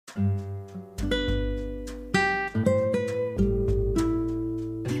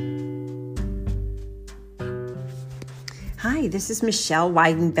Hi, this is Michelle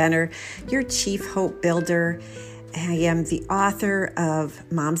Weidenbender, your Chief Hope Builder. I am the author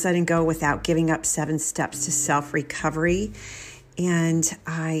of Moms Let Go Without Giving Up 7 Steps to Self-Recovery. And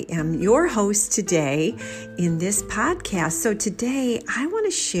I am your host today in this podcast. So today I want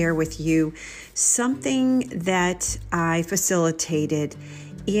to share with you something that I facilitated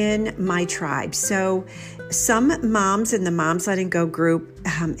in my tribe. So some moms in the Moms Let Go group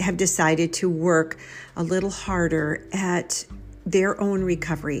have decided to work a little harder at their own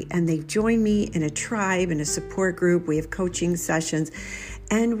recovery, and they've joined me in a tribe, in a support group. We have coaching sessions,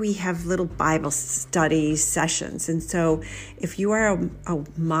 and we have little Bible study sessions. And so if you are a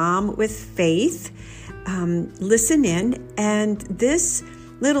mom with faith, listen in, and this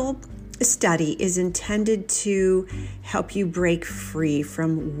little study is intended to help you break free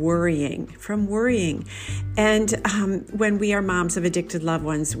from worrying. And when we are moms of addicted loved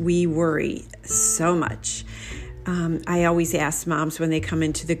ones, we worry so much. I always ask moms when they come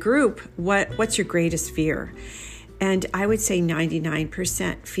into the group, what's your greatest fear? And I would say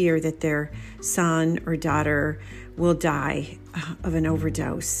 99% fear that their son or daughter will die of an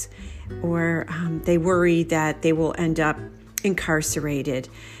overdose, or they worry that they will end up incarcerated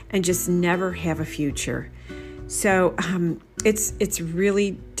and just never have a future. So it's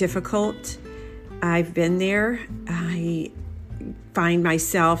really difficult. I've been there. I find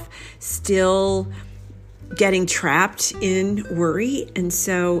myself still getting trapped in worry. And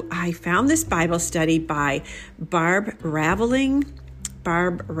so I found this Bible study by Barb Raveling,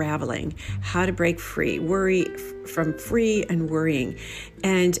 How to Break Free, Worry from Free and Worrying.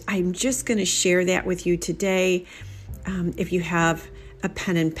 And I'm just going to share that with you today. If you have a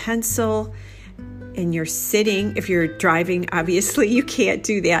pen and pencil and you're sitting, if you're driving, obviously you can't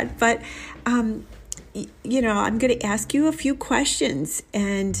do that. But, I'm going to ask you a few questions,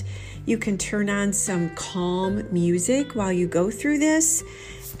 and you can turn on some calm music while you go through this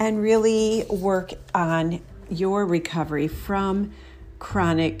and really work on your recovery from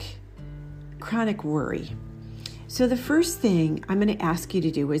chronic worry. So the first thing I'm going to ask you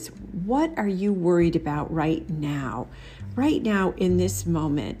to do is, what are you worried about right now? Right now in this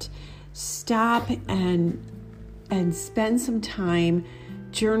moment, stop and spend some time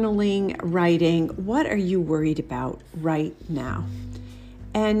journaling, writing. What are you worried about right now?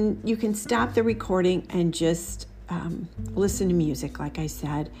 And you can stop the recording and just listen to music. Like I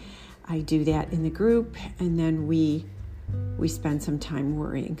said, I do that in the group, and then we spend some time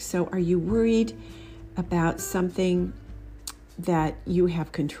worrying. So are you worried about something that you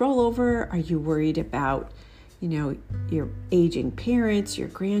have control over? Are you worried about, your aging parents, your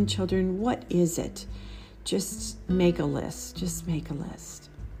grandchildren? What is it? Just make a list.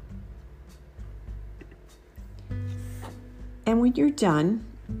 And when you're done,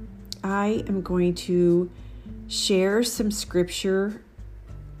 I am going to share some scripture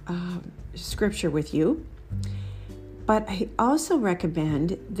with you. But I also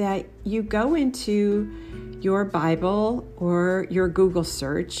recommend that you go into your Bible or your Google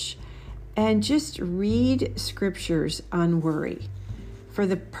search and just read scriptures on worry. For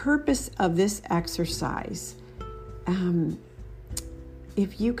the purpose of this exercise,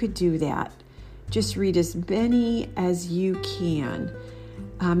 if you could do that, just read as many as you can.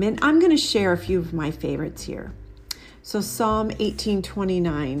 And I'm going to share a few of my favorites here. So Psalm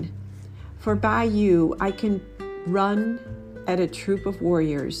 18:29, for by you I can run at a troop of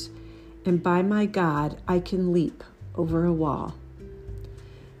warriors, and by my God I can leap over a wall.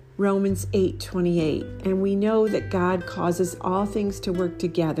 Romans 8:28, and we know that God causes all things to work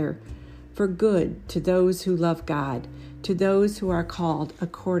together for good to those who love God, to those who are called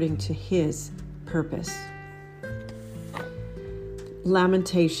according to his purpose.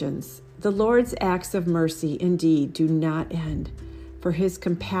 Lamentations, the Lord's acts of mercy indeed do not end, for his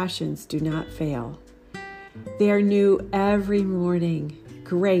compassions do not fail. They are new every morning.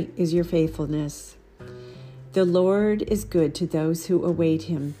 Great is your faithfulness. The Lord is good to those who await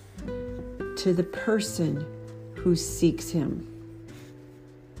him, to the person who seeks him.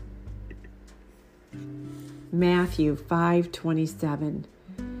 Matthew 5:27.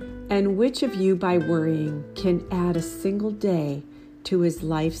 And which of you by worrying can add a single day to his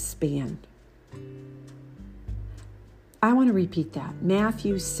lifespan? I want to repeat that.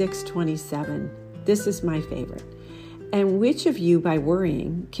 Matthew 6:27. This is my favorite. And which of you by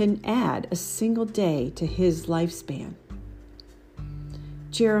worrying can add a single day to his lifespan?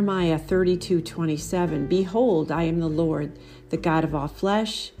 Jeremiah 32:27. Behold, I am the Lord, the God of all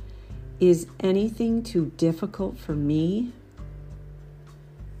flesh. Is anything too difficult for me?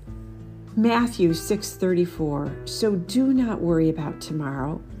 Matthew 6:34. So do not worry about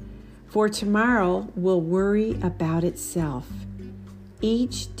tomorrow, For tomorrow will worry about itself.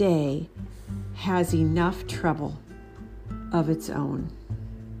 Each day has enough trouble of its own.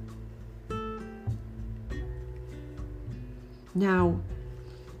 Now,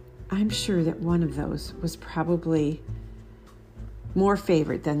 I'm sure that one of those was probably more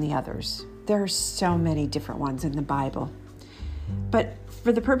favored than the others. There are so many different ones in the Bible. But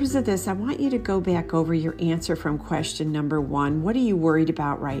for the purpose of this, I want you to go back over your answer from question number 1. What are you worried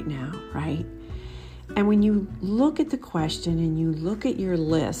about right now, right? And when you look at the question and you look at your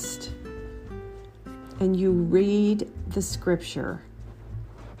list and you read the scripture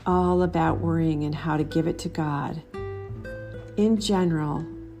all about worrying and how to give it to God, in general,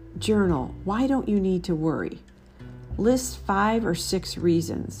 journal, why don't you need to worry? List 5 or 6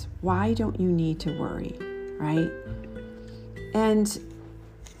 reasons why don't you need to worry, right? And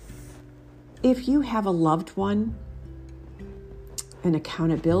if you have a loved one, an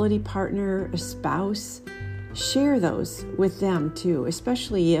accountability partner, a spouse, share those with them too,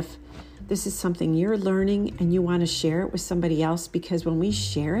 especially if this is something you're learning and you want to share it with somebody else, because when we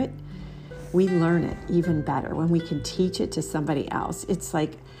share it, we learn it even better. When we can teach it to somebody else, it's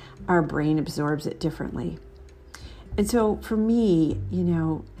like our brain absorbs it differently. And so for me,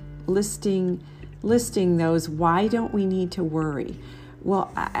 listing those, why don't we need to worry?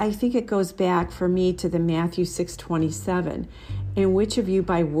 Well, I think it goes back for me to the Matthew 6:27. And which of you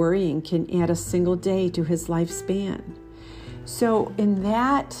by worrying can add a single day to his lifespan? So in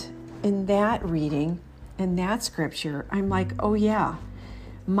that reading, in that scripture, I'm like, oh yeah,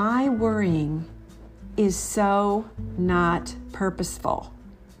 my worrying is so not purposeful.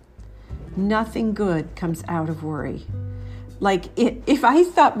 Nothing good comes out of worry. Like if I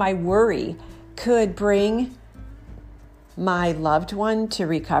thought my worry could bring my loved one to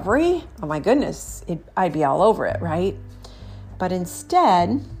recovery, oh my goodness, I'd be all over it, right? But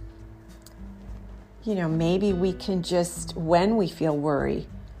instead, maybe we can just, when we feel worry,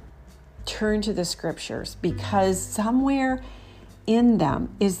 turn to the scriptures, because somewhere in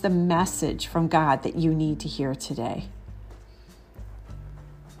them is the message from God that you need to hear today.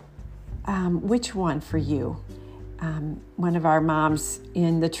 Which one for you? One of our moms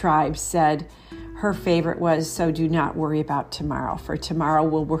in the tribe said her favorite was, so do not worry about tomorrow, for tomorrow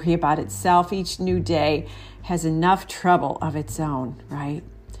will worry about itself. Each new day has enough trouble of its own, right?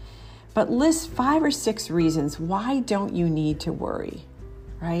 But list 5 or 6 reasons why don't you need to worry,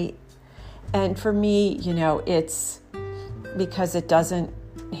 right? And for me, it's because it doesn't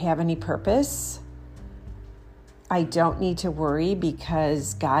have any purpose. I don't need to worry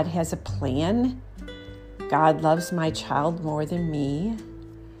because God has a plan. God loves my child more than me.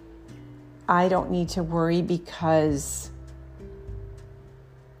 I don't need to worry because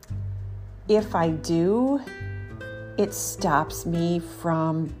if I do, it stops me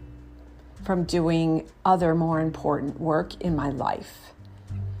from doing other more important work in my life.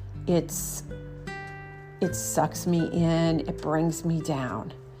 It sucks me in, it brings me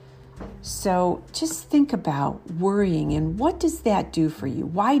down. So just think about worrying and what does that do for you?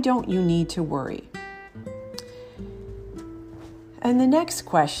 Why don't you need to worry? And the next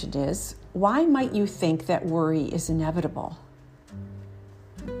question is, why might you think that worry is inevitable?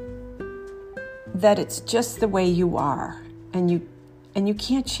 That it's just the way you are and you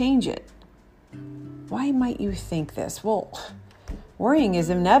can't change it. Why might you think this? Well, worrying is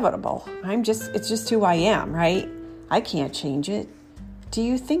inevitable. It's just who I am, right? I can't change it. Do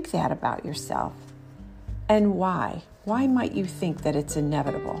you think that about yourself? And why? Why might you think that it's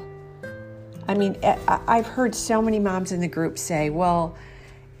inevitable? I mean, I've heard so many moms in the group say, well,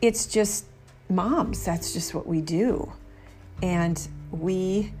 it's just moms. That's just what we do. And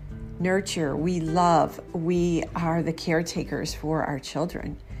we nurture, we love, we are the caretakers for our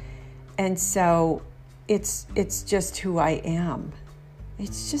children. And so it's just who I am.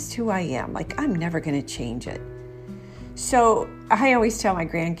 It's just who I am. Like, I'm never going to change it. So I always tell my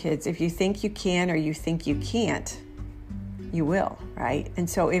grandkids, if you think you can or you think you can't, you will, right? And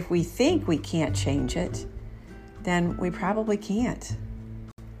so if we think we can't change it, then we probably can't.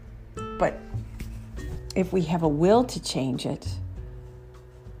 But if we have a will to change it,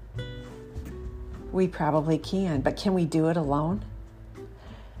 we probably can. But can we do it alone?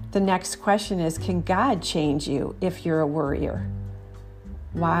 The next question is, can God change you if you're a worrier?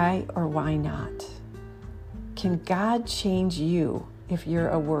 Why or why not? Can God change you if you're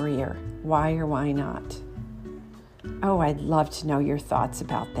a worrier? Why or why not? Oh, I'd love to know your thoughts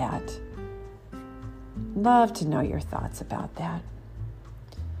about that. Love to know your thoughts about that.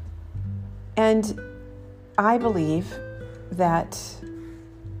 And I believe that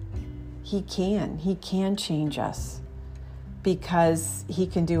He can change us. because he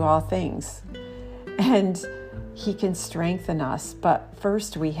can do all things and he can strengthen us. But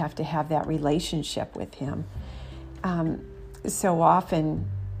first we have to have that relationship with him. So often,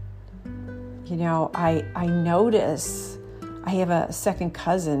 I notice, I have a second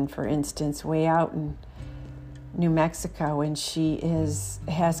cousin, for instance, way out in New Mexico, and she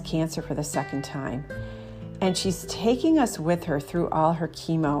has cancer for the second time. And she's taking us with her through all her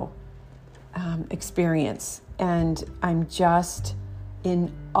chemo experience. And I'm just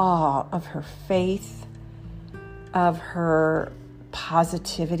in awe of her faith, of her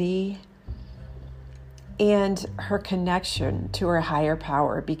positivity, and her connection to her higher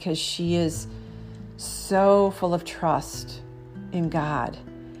power, because she is so full of trust in God.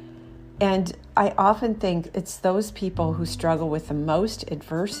 And I often think it's those people who struggle with the most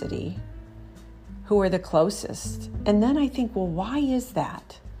adversity who are the closest. And then I think, well, why is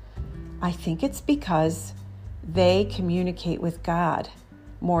that? I think it's because they communicate with God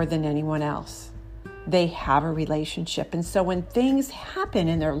more than anyone else. They have a relationship. And so when things happen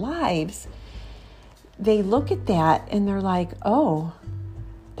in their lives, they look at that and they're like, oh,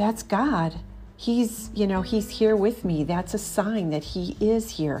 that's God. He's here with me. That's a sign that he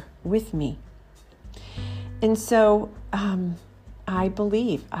is here with me. And so I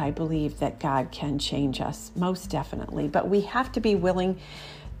believe that God can change us, most definitely. But we have to be willing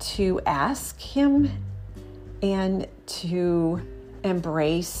to ask him and to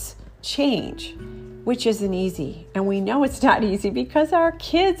embrace change, which isn't easy. And we know it's not easy because our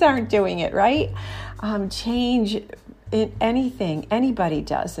kids aren't doing it, right? Change in anything anybody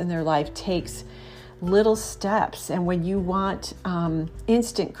does in their life takes little steps. And when you want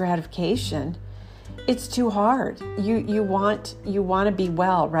instant gratification, it's too hard. You want to be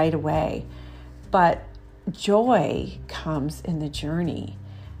well right away. But joy comes in the journey.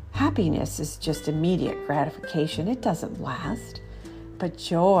 Happiness is just immediate gratification. It doesn't last. But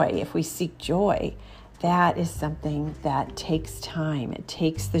joy, if we seek joy, that is something that takes time. It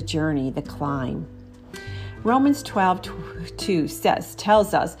takes the journey, the climb. Romans 12:2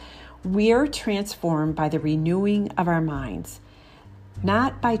 tells us, we're transformed by the renewing of our minds,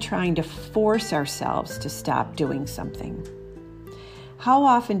 not by trying to force ourselves to stop doing something. How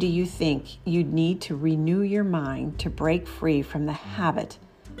often do you think you'd need to renew your mind to break free from the habit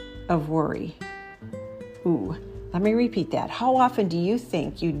of worry? Let me repeat that. How often do you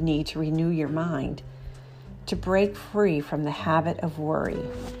think you'd need to renew your mind to break free from the habit of worry?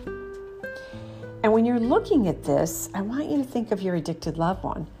 And when you're looking at this, I want you to think of your addicted loved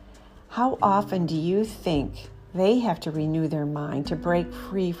one. How often do you think they have to renew their mind to break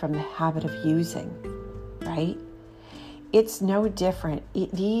free from the habit of using, right? It's no different.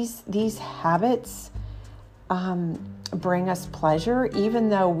 These habits bring us pleasure, even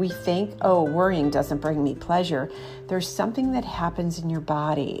though we think, oh, worrying doesn't bring me pleasure. There's something that happens in your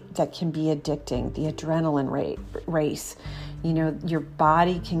body that can be addicting, the adrenaline race. Your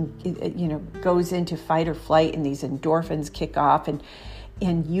body can, goes into fight or flight, and these endorphins kick off,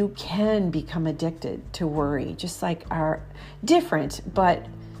 and you can become addicted to worry, just like our different but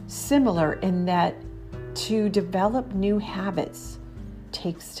similar in that to develop new habits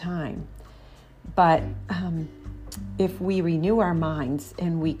takes time. But if we renew our minds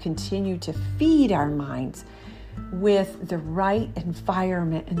and we continue to feed our minds with the right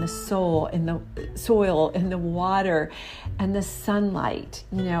environment and the soil and the water and the sunlight,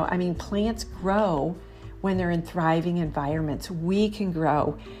 plants grow when they're in thriving environments. We can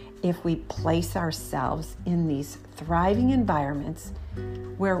grow if we place ourselves in these thriving environments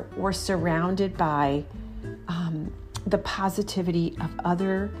where we're surrounded by the positivity of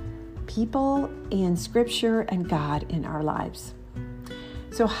other people and Scripture and God in our lives.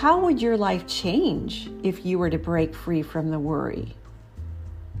 So how would your life change if you were to break free from the worry?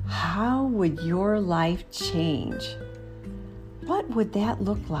 How would your life change? What would that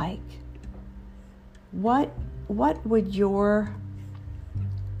look like? What would your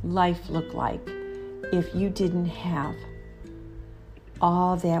life look like if you didn't have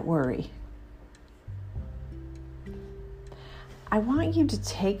all that worry? I want you to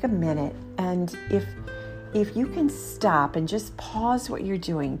take a minute, and if you can stop and just pause what you're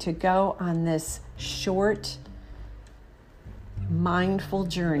doing to go on this short, mindful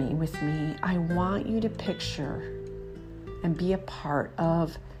journey with me, I want you to picture and be a part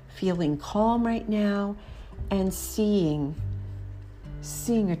of feeling calm right now and seeing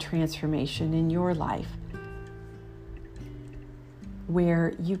a transformation in your life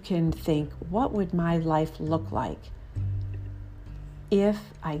where you can think, what would my life look like if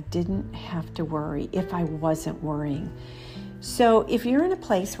I didn't have to worry, if I wasn't worrying? So if you're in a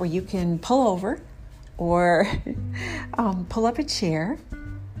place where you can pull over or pull up a chair,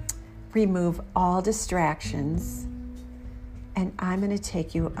 remove all distractions, and I'm going to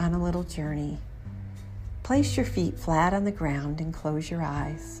take you on a little journey. Place your feet flat on the ground and close your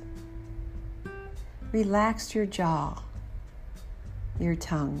eyes. Relax your jaw, your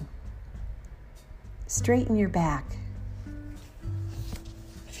tongue. Straighten your back.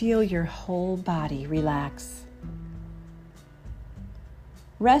 Feel your whole body relax.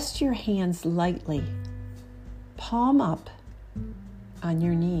 Rest your hands lightly, palm up on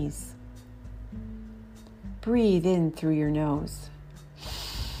your knees. Breathe in through your nose.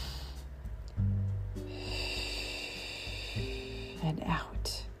 And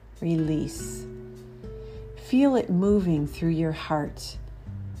out. Release. Feel it moving through your heart.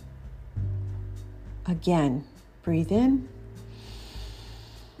 Again, breathe in,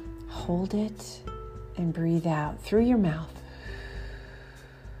 hold it, and breathe out through your mouth.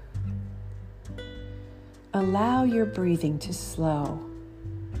 Allow your breathing to slow.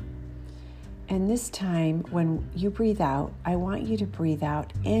 And this time, when you breathe out, I want you to breathe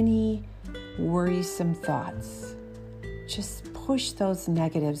out any worrisome thoughts. Just push those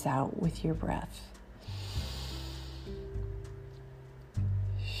negatives out with your breath.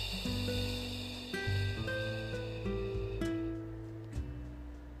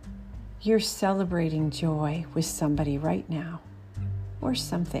 You're celebrating joy with somebody right now, or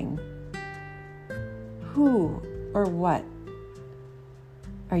something. Who or what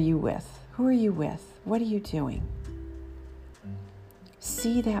are you with? Who are you with? What are you doing?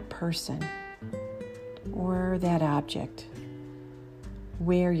 See that person or that object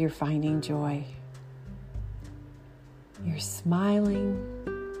where you're finding joy. You're smiling.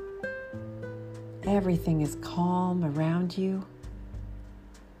 Everything is calm around you.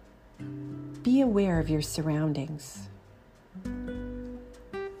 Be aware of your surroundings.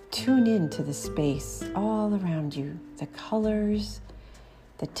 Tune into the space all around you, the colors,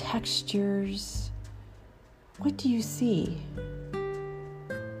 the textures. What do you see?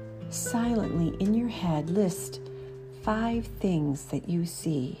 Silently in your head, list 5 things that you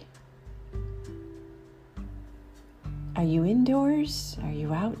see. Are you indoors? Are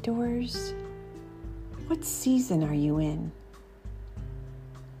you outdoors? What season are you in?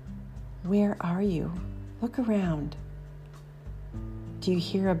 Where are you? Look around. Do you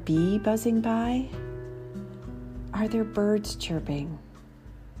hear a bee buzzing by? Are there birds chirping?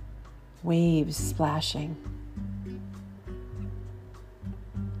 Waves splashing?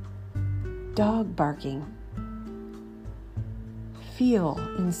 Dog barking? Feel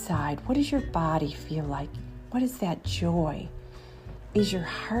inside. What does your body feel like? What is that joy? Is your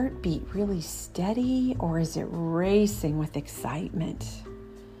heartbeat really steady, or is it racing with excitement?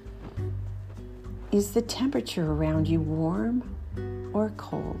 Is the temperature around you warm or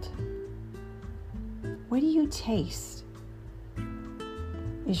cold? What do you taste?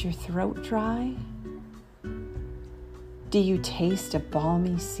 Is your throat dry? Do you taste a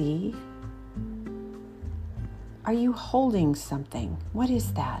balmy sea? Are you holding something? What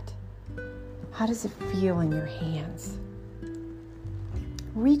is that? How does it feel in your hands?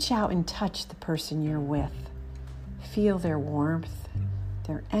 Reach out and touch the person you're with. Feel their warmth,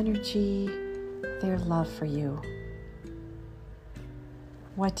 their energy, their love for you.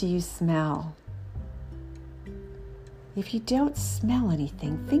 What do you smell? If you don't smell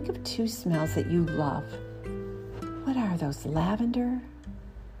anything, think of 2 smells that you love. What are those? Lavender?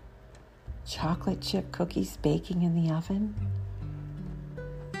 Chocolate chip cookies baking in the oven?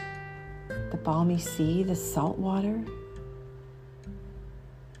 The balmy sea, the salt water?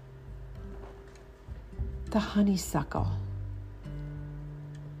 The honeysuckle?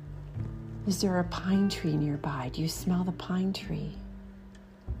 Is there a pine tree nearby? Do you smell the pine tree?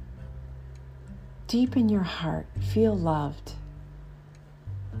 Deep in your heart, feel loved.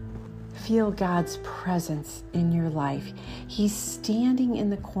 Feel God's presence in your life. He's standing in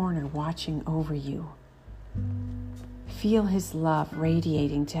the corner watching over you. Feel His love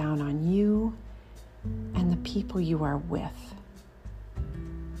radiating down on you and the people you are with.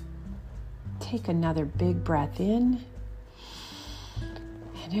 Take another big breath in.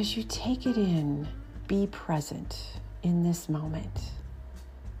 And as you take it in, be present in this moment.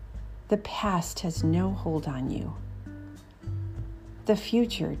 The past has no hold on you. The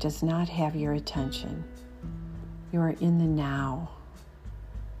future does not have your attention. You are in the now.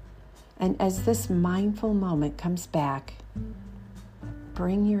 And as this mindful moment comes back,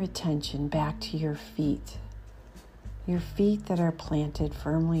 bring your attention back to your feet that are planted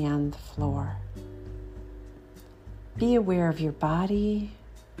firmly on the floor. Be aware of your body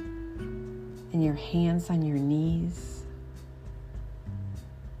and your hands on your knees.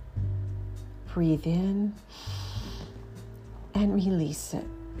 Breathe in and release it.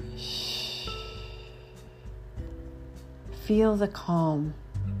 Feel the calm.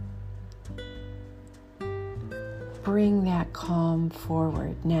 Bring that calm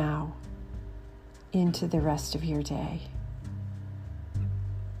forward now into the rest of your day.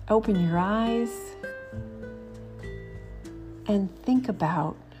 Open your eyes and think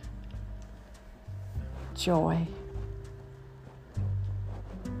about joy.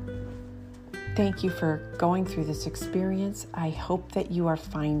 Thank you for going through this experience. I hope that you are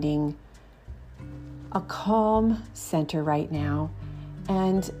finding a calm center right now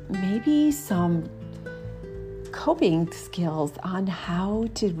and maybe some coping skills on how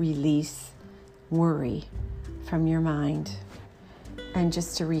to release worry from your mind. And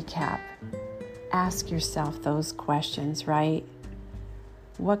just to recap, ask yourself those questions, right?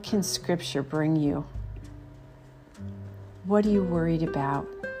 What can Scripture bring you? What are you worried about?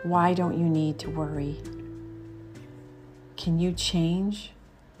 Why don't you need to worry? Can you change?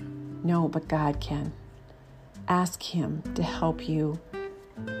 No, but God can. Ask Him to help you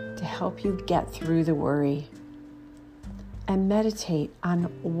get through the worry. And meditate on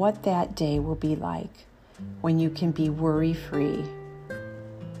what that day will be like when you can be worry-free.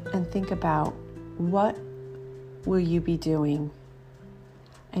 And think about what will you be doing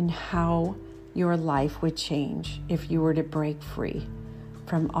and how your life would change if you were to break free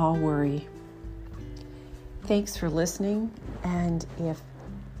from all worry. Thanks for listening. And if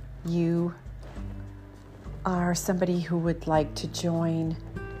you are somebody who would like to join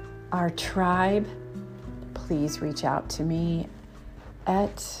our tribe, please reach out to me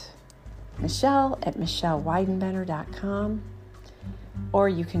at michelle@michelleweidenbender.com, or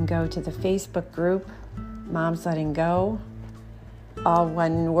you can go to the Facebook group, Moms Letting Go, all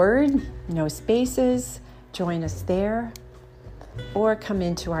one word, no spaces. Join us there, or come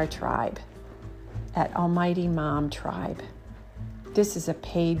into our tribe at Almighty Mom Tribe. This is a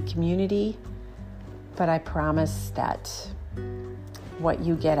paid community, but I promise that what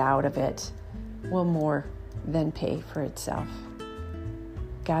you get out of it will more than pay for itself.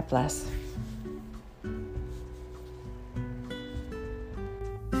 God bless.